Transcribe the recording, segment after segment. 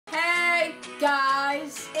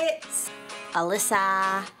guys, it's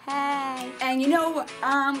Alyssa. Hey. and you know what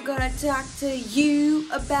I'm gonna talk to you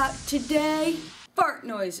about today? Fart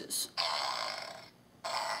noises.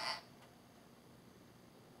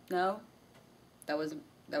 No? That wasn't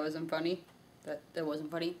funny. That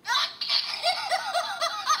wasn't funny.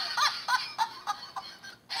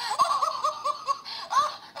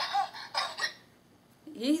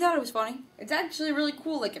 He thought it was funny. It's actually really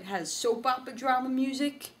cool. Like, it has soap opera drama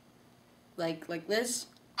music. Like this.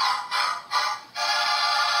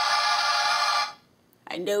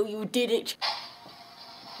 I know you did it.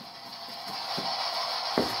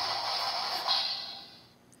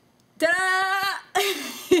 Ta-da!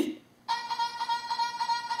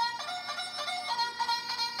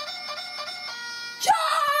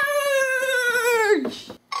 Charge!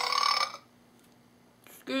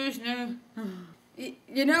 Excuse me.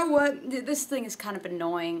 You know what? This thing is kind of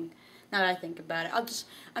annoying. Now that I think about it,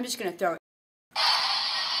 I'm just gonna throw it.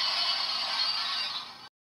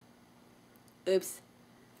 Oops.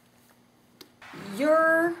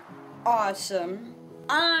 You're awesome.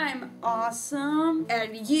 I'm awesome.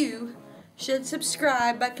 And you should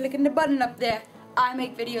subscribe by clicking the button up there. I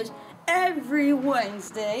make videos every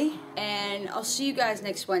Wednesday. And I'll see you guys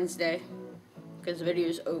next Wednesday. Because the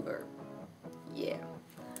video's over. Yeah.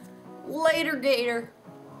 Later, Gator.